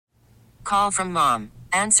Call from mom.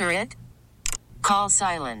 Answer it. Call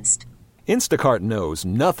silenced. Instacart knows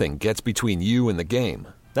nothing gets between you and the game.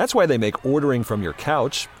 That's why they make ordering from your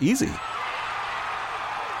couch easy.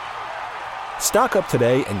 Stock up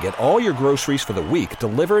today and get all your groceries for the week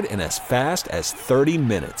delivered in as fast as 30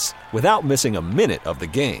 minutes without missing a minute of the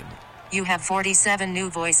game. You have 47 new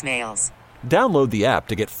voicemails. Download the app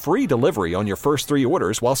to get free delivery on your first 3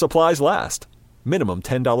 orders while supplies last. Minimum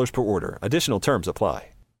 $10 per order. Additional terms apply.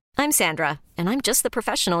 I'm Sandra, and I'm just the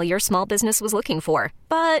professional your small business was looking for.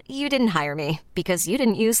 But you didn't hire me because you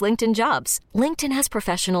didn't use LinkedIn Jobs. LinkedIn has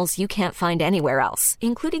professionals you can't find anywhere else,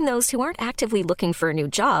 including those who aren't actively looking for a new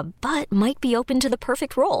job, but might be open to the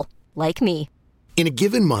perfect role, like me. In a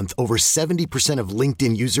given month, over 70% of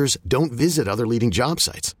LinkedIn users don't visit other leading job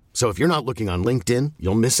sites. So if you're not looking on LinkedIn,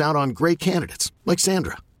 you'll miss out on great candidates like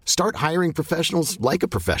Sandra. Start hiring professionals like a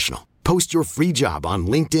professional. Post your free job on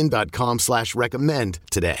linkedin.com/recommend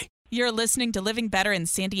today. You're listening to Living Better in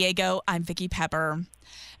San Diego. I'm Vicki Pepper.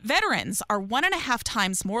 Veterans are 1.5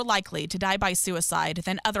 times more likely to die by suicide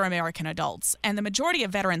than other American adults, and the majority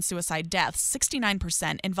of veteran suicide deaths,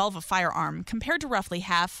 69%, involve a firearm, compared to roughly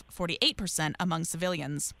half, 48%, among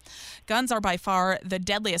civilians. Guns are by far the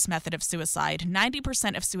deadliest method of suicide.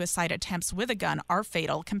 90% of suicide attempts with a gun are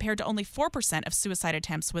fatal, compared to only 4% of suicide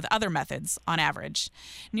attempts with other methods, on average.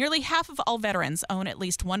 Nearly half of all veterans own at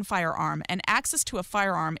least one firearm, and access to a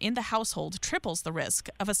firearm in the household triples the risk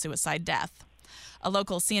of a suicide death. A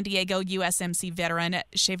local San Diego USMC veteran,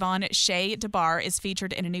 Shavon DeBarr, is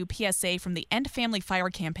featured in a new PSA from the End Family Fire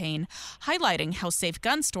campaign, highlighting how safe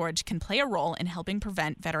gun storage can play a role in helping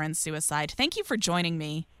prevent veteran suicide. Thank you for joining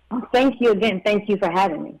me. Thank you again. Thank you for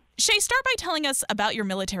having me. Shay, start by telling us about your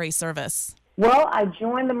military service. Well, I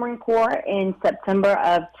joined the Marine Corps in September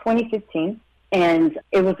of 2015, and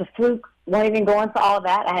it was a fluke. Won't even go into all of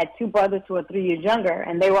that. I had 2 brothers who were 3 years younger,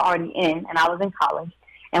 and they were already in, and I was in college.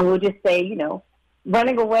 And we'll just say,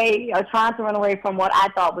 running away or trying to run away from what I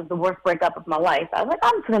thought was the worst breakup of my life. I was like,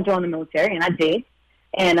 I'm just going to join the military, and I did.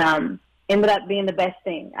 And ended up being the best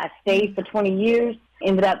thing. I stayed for 20 years,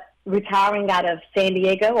 ended up retiring out of San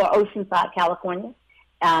Diego or Oceanside, California.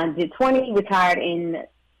 Did 20, retired in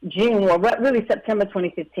June, or really September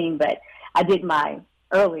 2015, but I did my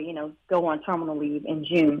early, go on terminal leave in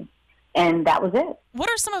June. And that was it. What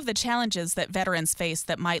are some of the challenges that veterans face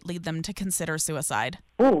that might lead them to consider suicide?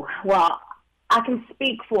 Well, I can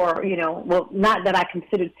speak for, not that I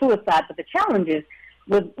considered suicide, but the challenges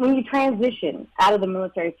was when you transition out of the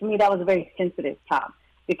military. To me, that was a very sensitive time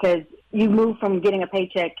because you move from getting a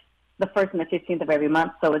paycheck the 1st and the 15th of every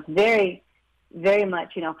month. So it's very, very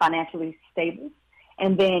much, financially stable.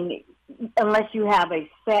 And then unless you have a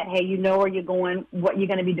set, hey, you know where you're going, what you're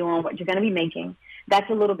going to be doing, what you're going to be making, that's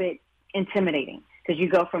a little bit intimidating because you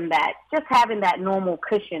go from that, just having that normal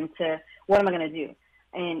cushion to what am I going to do?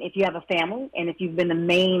 And if you have a family and if you've been the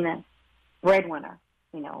main breadwinner,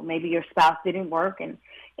 maybe your spouse didn't work, and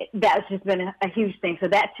that's just been a huge thing. So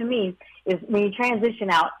that to me is when you transition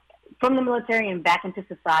out from the military and back into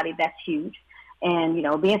society, that's huge. And,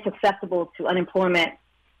 being susceptible to unemployment,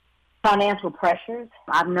 financial pressures.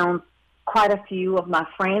 I've known quite a few of my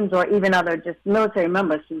friends or even other just military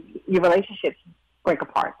members who your relationships break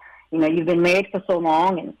apart. You've been married for so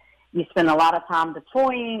long and you spend a lot of time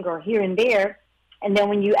deploying or here and there. And then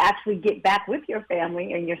when you actually get back with your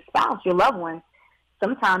family and your spouse, your loved one,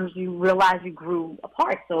 sometimes you realize you grew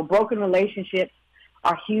apart. So broken relationships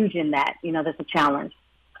are huge in that. That's a challenge.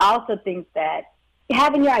 I also think that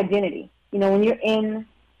having your identity, when you're in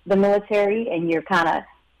the military and you're kind of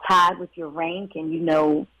tied with your rank and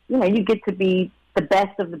you get to be the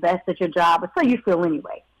best of the best at your job, or so you feel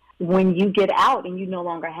anyway. When you get out and you no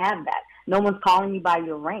longer have that, no one's calling you by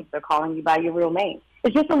your rank. They're calling you by your real name.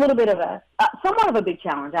 It's just a little bit of somewhat of a big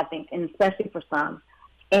challenge, I think, and especially for some.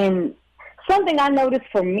 And something I noticed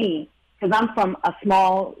for me, because I'm from a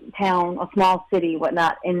small town, a small city,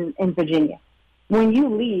 whatnot, in Virginia. When you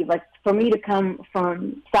leave, like for me to come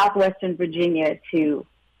from southwestern Virginia to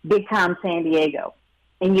big-time San Diego,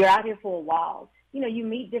 and you're out here for a while, you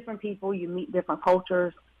meet different people, you meet different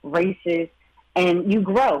cultures, races, and you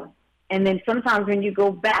grow. And then sometimes when you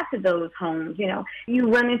go back to those homes, you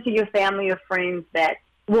run into your family or friends that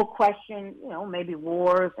will question, maybe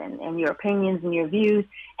wars and your opinions and your views.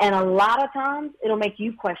 And a lot of times it'll make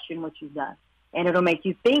you question what you've done. And it'll make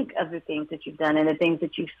you think of the things that you've done and the things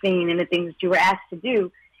that you've seen and the things that you were asked to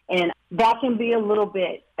do. And that can be a little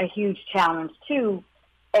bit a huge challenge too.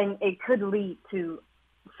 And it could lead to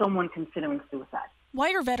someone considering suicide.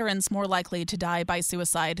 Why are veterans more likely to die by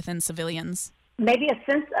suicide than civilians? Maybe a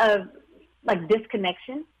sense of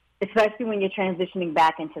disconnection, especially when you're transitioning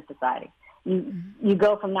back into society. You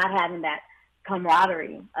go from not having that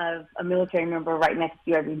camaraderie of a military member right next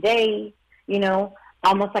to you every day,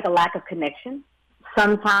 almost like a lack of connection.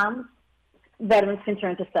 Sometimes veterans can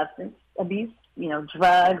turn to substance abuse,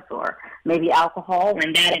 drugs or maybe alcohol,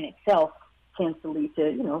 and that in itself tends to lead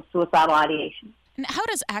to, suicidal ideation. And how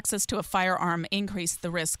does access to a firearm increase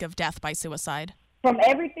the risk of death by suicide? From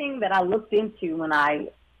everything that I looked into when I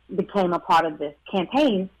became a part of this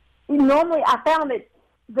campaign, normally I found that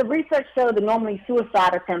the research showed that normally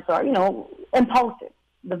suicide attempts are, impulsive.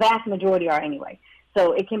 The vast majority are anyway.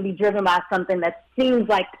 So it can be driven by something that seems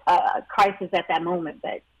like a crisis at that moment,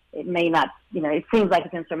 but it may not, it seems like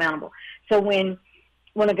it's insurmountable. So when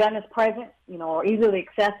a gun is present, or easily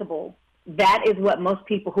accessible, that is what most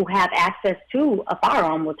people who have access to a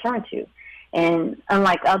firearm will turn to. And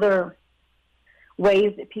unlike other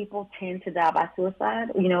ways that people tend to die by suicide,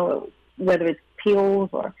 whether it's pills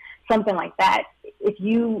or something like that, if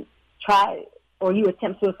you try or you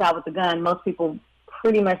attempt suicide with a gun, most people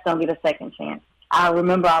pretty much don't get a second chance. I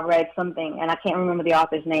remember I read something, and I can't remember the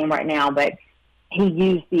author's name right now, but he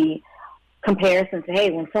used the comparison to,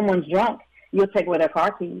 hey, when someone's drunk, you'll take away their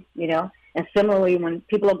car keys, And similarly, when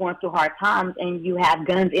people are going through hard times and you have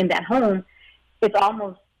guns in that home,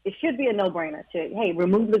 it should be a no-brainer to, hey,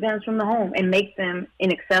 remove the guns from the home and make them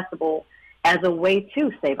inaccessible as a way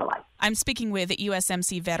to save a life. I'm speaking with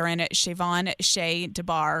USMC veteran Shavon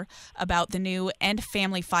DeBarr about the new End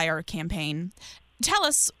Family Fire campaign. Tell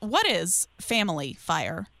us, what is family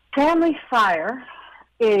fire? Family fire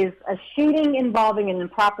is a shooting involving an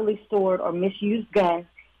improperly stored or misused gun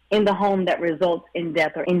in the home that results in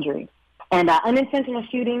death or injury. And unintentional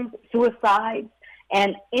shootings, suicides,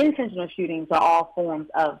 and intentional shootings are all forms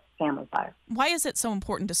of family fire. Why is it so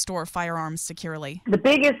important to store firearms securely? The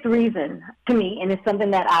biggest reason to me, and it's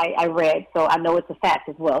something that I read, so I know it's a fact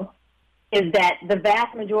as well, is that the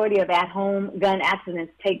vast majority of at-home gun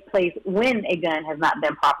accidents take place when a gun has not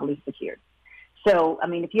been properly secured. So,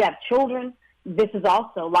 if you have children, this is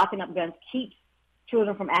also, locking up guns keeps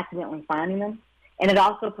children from accidentally finding them, and it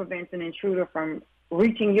also prevents an intruder from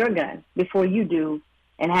reaching your gun before you do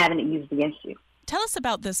and having it used against you. Tell us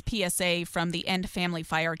about this PSA from the End Family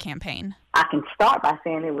Fire campaign. I can start by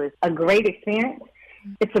saying it was a great experience.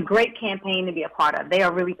 It's a great campaign to be a part of. They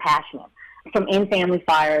are really passionate. From End Family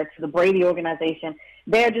Fire to the Brady organization,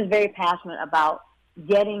 they're just very passionate about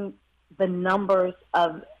getting the numbers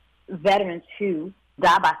of veterans who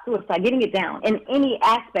die by suicide, getting it down in any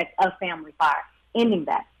aspect of family fire, ending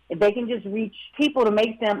that. If they can just reach people to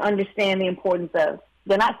make them understand the importance of,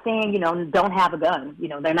 they're not saying, don't have a gun.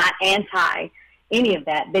 They're not anti any of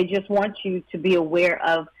that. They just want you to be aware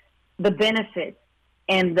of the benefits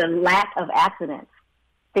and the lack of accidents,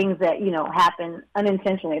 things that, happen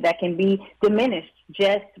unintentionally that can be diminished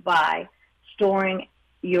just by storing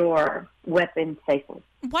your weapon safely.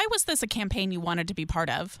 Why was this a campaign you wanted to be part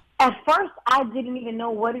of? At first, I didn't even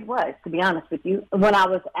know what it was, to be honest with you. When I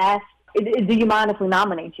was asked, do you mind if we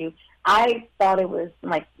nominate you? I thought it was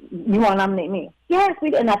like, you want to nominate me? Yes, we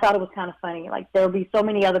did. And I thought it was kind of funny. Like, there will be so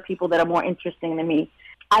many other people that are more interesting than me.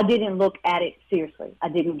 I didn't look at it seriously. I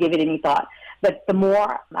didn't give it any thought. But the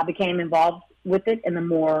more I became involved with it and the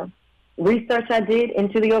more research I did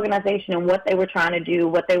into the organization and what they were trying to do,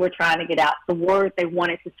 what they were trying to get out, the word they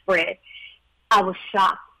wanted to spread, I was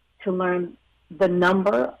shocked to learn the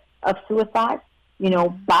number of suicides,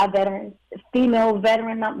 by veterans, female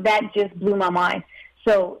veteran, that just blew my mind.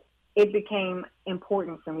 So it became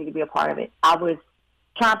important for me to be a part of it. I was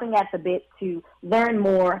chomping at the bit to learn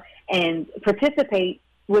more and participate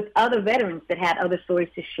with other veterans that had other stories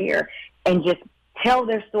to share and just tell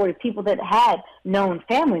their stories, people that had known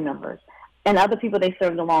family members and other people they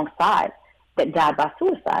served alongside that died by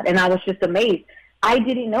suicide. And I was just amazed. I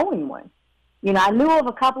didn't know anyone. I knew of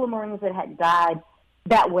a couple of Marines that had died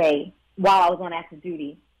that way while I was on active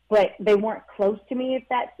duty, but they weren't close to me, if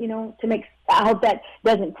that, I hope that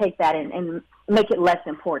doesn't take that and make it less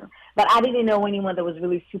important. But I didn't know anyone that was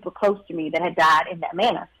really super close to me that had died in that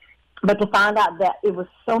manner. But to find out that it was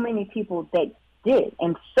so many people that did,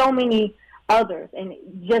 and so many others, and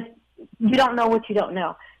just, you don't know what you don't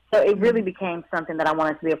know. So it really became something that I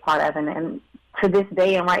wanted to be a part of, and to this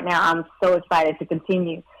day and right now, I'm so excited to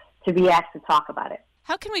continue to be asked to talk about it.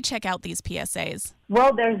 How can we check out these PSAs?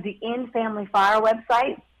 Well, there's the End Family Fire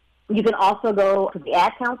website. You can also go to the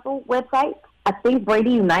Ad Council website. I think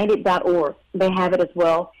BradyUnited.org. They have it as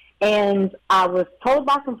well. And I was told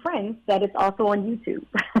by some friends that it's also on YouTube.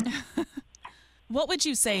 What would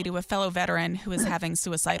you say to a fellow veteran who is having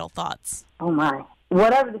suicidal thoughts? Oh, my.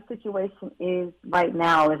 Whatever the situation is right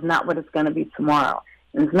now is not what it's going to be tomorrow.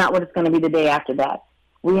 And it's not what it's going to be the day after that.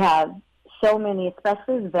 We have so many,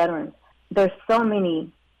 especially as veterans, there's so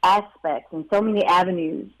many aspects and so many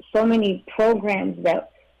avenues, so many programs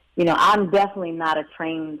that, I'm definitely not a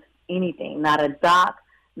trained anything, not a doc,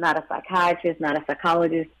 not a psychiatrist, not a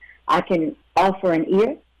psychologist. I can offer an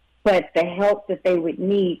ear, but the help that they would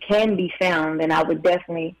need can be found, and I would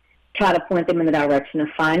definitely try to point them in the direction of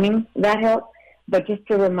finding that help. But just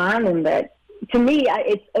to remind them that, to me,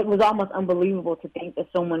 it was almost unbelievable to think that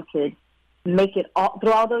someone could make it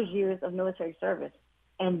through all those years of military service.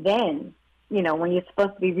 And then, when you're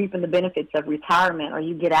supposed to be reaping the benefits of retirement, or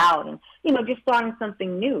you get out and, just starting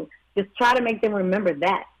something new, just try to make them remember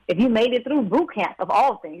that. If you made it through boot camp, of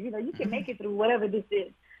all things, you can make it through whatever this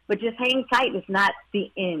is. But just hang tight. It's not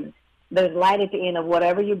the end. There's light at the end of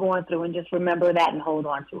whatever you're going through, and just remember that and hold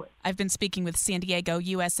on to it. I've been speaking with San Diego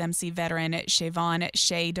USMC veteran Shavon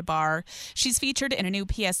DeBarr. She's featured in a new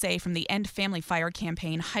PSA from the End Family Fire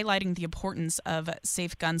campaign highlighting the importance of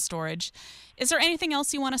safe gun storage. Is there anything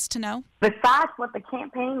else you want us to know? Besides what the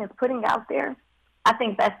campaign is putting out there, I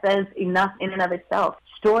think that says enough in and of itself.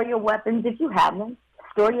 Store your weapons if you have them.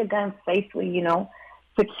 Store your guns safely,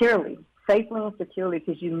 securely, safely and securely,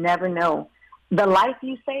 because you never know. The life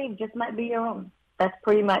you save just might be your own. That's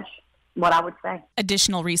pretty much what I would say.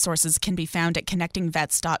 Additional resources can be found at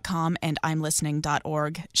connectingvets.com and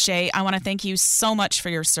imlistening.org. Shay, I want to thank you so much for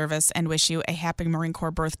your service and wish you a happy Marine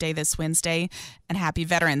Corps birthday this Wednesday and happy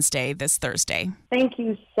Veterans Day this Thursday. Thank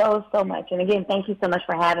you so, so much. And again, thank you so much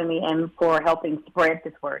for having me and for helping spread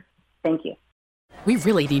this word. Thank you. We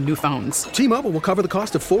really need new phones. T-Mobile will cover the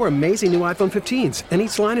cost of 4 amazing new iPhone 15s, and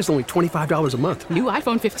each line is only $25 a month. New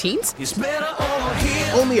iPhone 15s? It's better over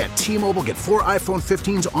here. Only at T-Mobile, get 4 iPhone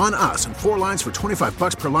 15s on us and 4 lines for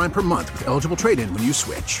 $25 per line per month with eligible trade-in when you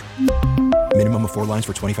switch. Minimum of 4 lines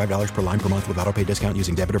for $25 per line per month with autopay discount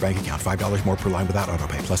using debit or bank account. $5 more per line without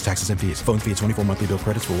autopay, plus taxes and fees. Phone fee at 24 monthly bill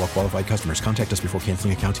credits for well-qualified customers. Contact us before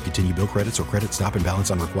canceling account to continue bill credits or credit stop and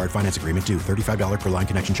balance on required finance agreement due. $35 per line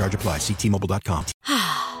connection charge applies. See T-Mobile.com.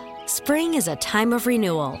 Spring is a time of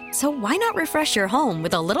renewal, so why not refresh your home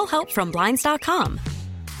with a little help from Blinds.com?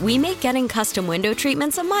 We make getting custom window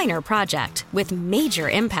treatments a minor project with major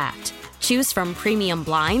impact. Choose from premium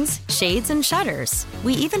blinds, shades, and shutters.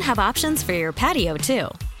 We even have options for your patio, too.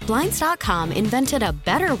 Blinds.com invented a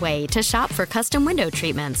better way to shop for custom window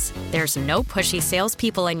treatments. There's no pushy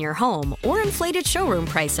salespeople in your home or inflated showroom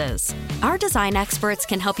prices. Our design experts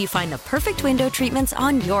can help you find the perfect window treatments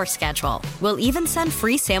on your schedule. We'll even send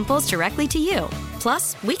free samples directly to you.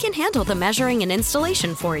 Plus, we can handle the measuring and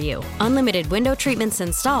installation for you. Unlimited window treatments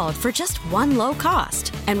installed for just one low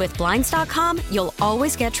cost. And with Blinds.com, you'll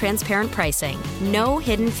always get transparent pricing. No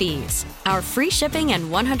hidden fees. Our free shipping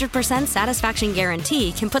and 100% satisfaction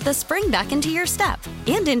guarantee can put the spring back into your step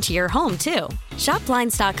and into your home, too. Shop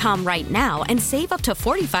Blinds.com right now and save up to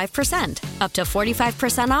 45%. Up to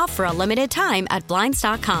 45% off for a limited time at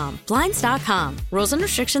Blinds.com. Blinds.com. Rules and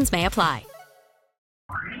restrictions may apply.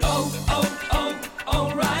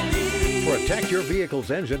 O'Reilly. Protect your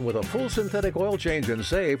vehicle's engine with a full synthetic oil change and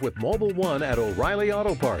save with Mobile One at O'Reilly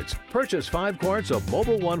Auto Parts. Purchase 5 quarts of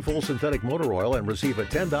Mobile One full synthetic motor oil and receive a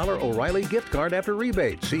 $10 O'Reilly gift card after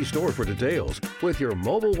rebate. See store for details. With your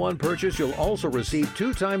Mobile One purchase, you'll also receive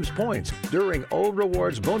 2 times points during O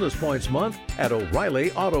Rewards Bonus Points Month at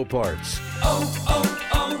O'Reilly Auto Parts.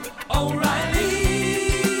 O'Reilly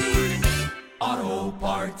Auto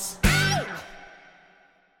Parts.